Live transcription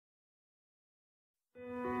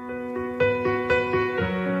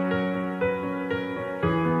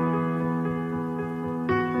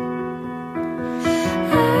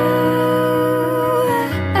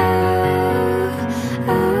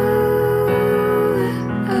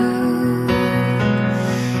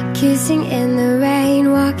kissing in the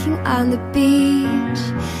rain, walking on the beach.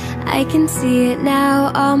 I can see it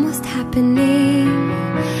now, almost happening.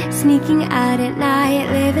 Sneaking out at night,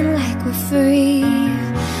 living like we're free.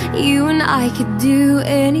 You and I could do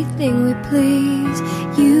anything we please.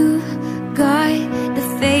 You've got the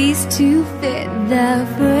face to fit the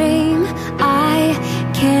frame. I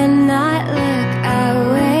cannot look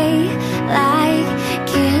away. Like,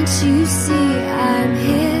 can't you see I'm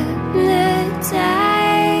hypnotized?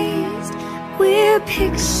 We're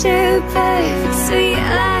picture perfect, sweet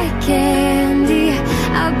like candy.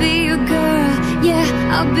 I'll be your girl, yeah,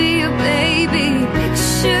 I'll be your baby.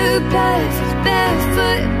 Picture perfect,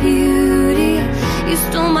 barefoot beauty. You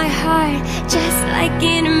stole my heart, just like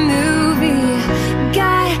in a movie.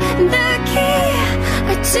 Got the key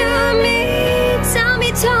to me.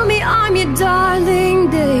 Tell me I'm your darling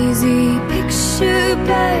daisy. Picture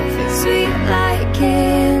perfect, sweet like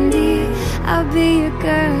candy. I'll be your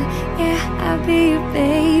girl, yeah, I'll be your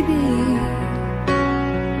baby.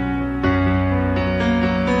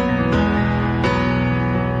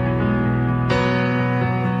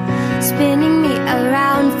 Spinning me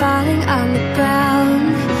around, falling on the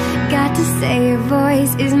ground. Got to say your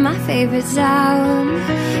voice is my favorite sound.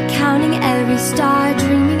 Counting every star,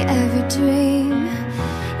 dreaming every dream.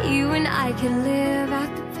 You and I can live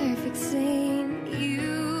out the perfect scene.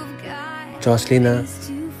 You've got Joslina,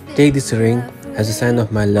 take this ring as a sign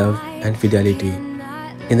of my love and fidelity.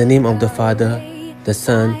 In the name of the Father, the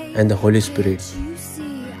Son, and the Holy Spirit.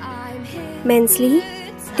 Mansley,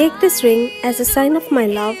 take this ring as a sign of my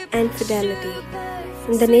love and fidelity.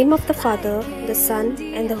 In the name of the Father, the Son,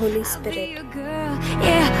 and the Holy Spirit.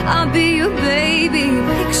 Yeah, I'll be your baby.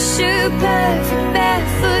 Picture perfect,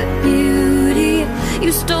 barefoot beauty.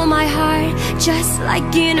 You stole my heart, just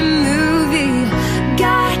like in a movie.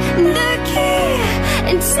 Got the key,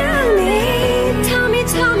 and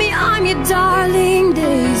tell me I'm your darling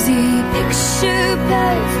daisy. Picture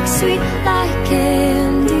perfect, sweet like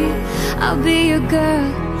candy. I'll be your girl,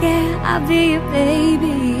 yeah, I'll be your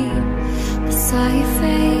baby. I saw your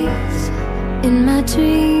face in my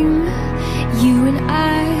dream. You and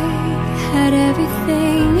I had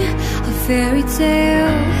everything. A fairy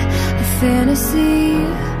tale, a fantasy.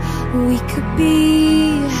 We could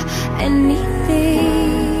be anything.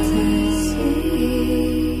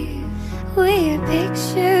 We're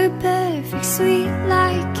picture perfect, sweet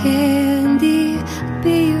like candy. I'll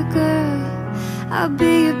be your girl, I'll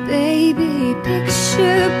be your baby.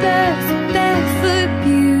 Picture perfect, barefoot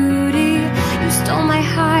beauty. You stole my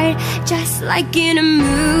heart, just like in a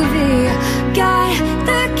movie. Got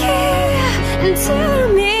the key, and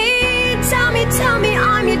tell me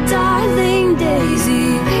I'm your darling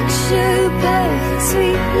daisy. Picture perfect,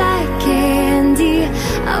 sweet like candy.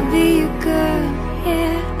 I'll be your girl,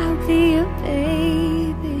 yeah, I'll be your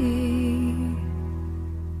baby.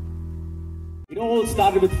 It all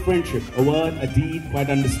started with friendship, a word, a deed, quite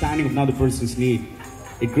understanding of another person's need.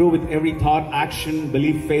 It grew with every thought, action,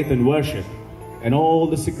 belief, faith, and worship. And all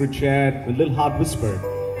the secret shared with little heart whispered,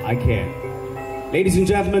 I care. Ladies and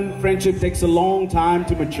gentlemen, friendship takes a long time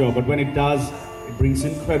to mature, but when it does, it brings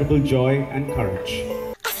incredible joy and courage.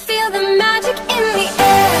 I feel the magic in the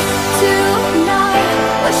air tonight.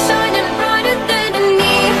 We're shining brighter than a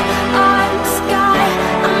neon sky.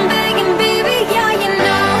 I'm begging, baby, yeah, you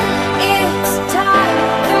know it's time.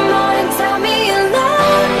 Come on and tell me you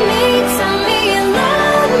love me. Tell me you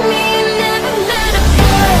love me. Never met a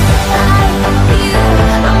boy like you.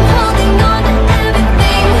 I'm holding on to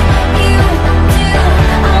everything you do.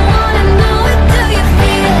 I wanna know it, do you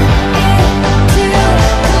feel it too?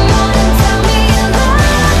 Come on and tell me you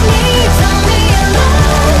love me. Tell me you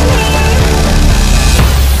love me.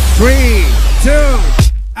 3, 2,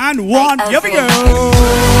 and 1, here we go!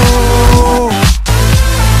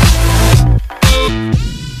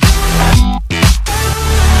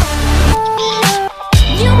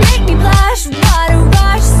 You make me blush, what a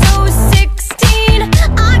rush, so 16.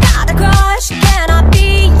 I got a crush, can I be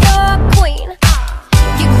your queen?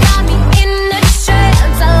 You got me in a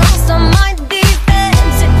trance, I lost all my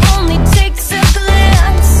defense. It only takes a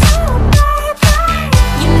glance. So baby,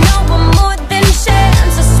 you know I'm more than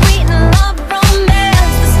chance. A sweet and love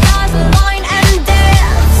romance, the stars align and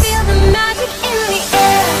dance. Feel the magic in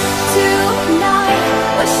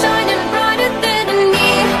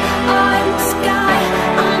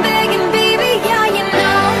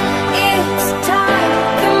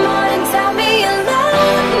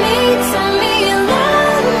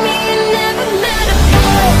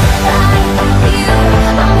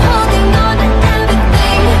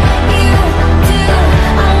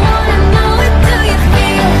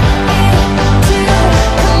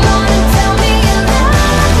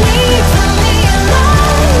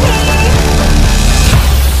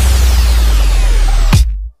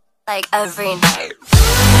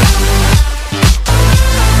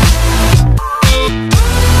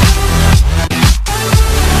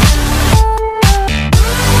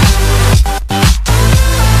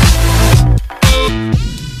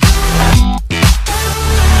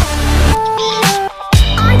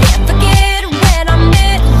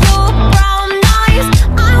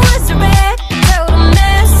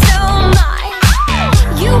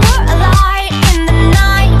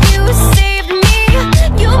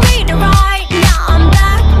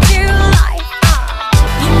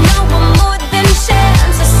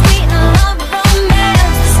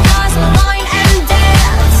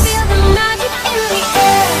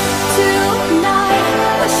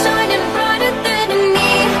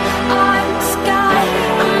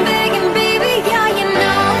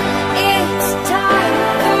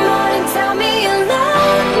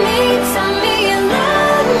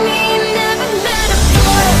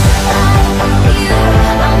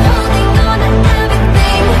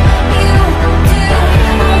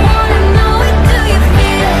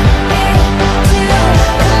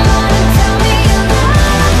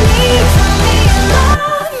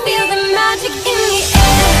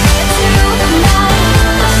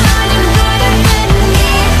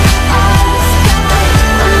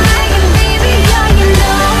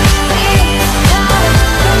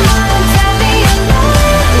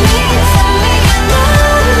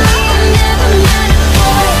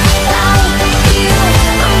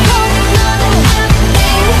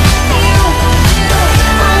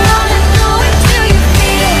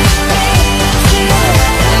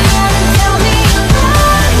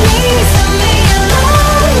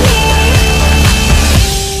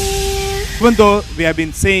even though we have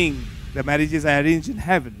been saying the marriages are arranged in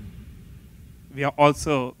heaven, we are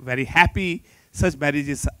also very happy such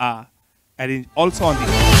marriages are arranged also on the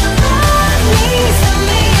earth.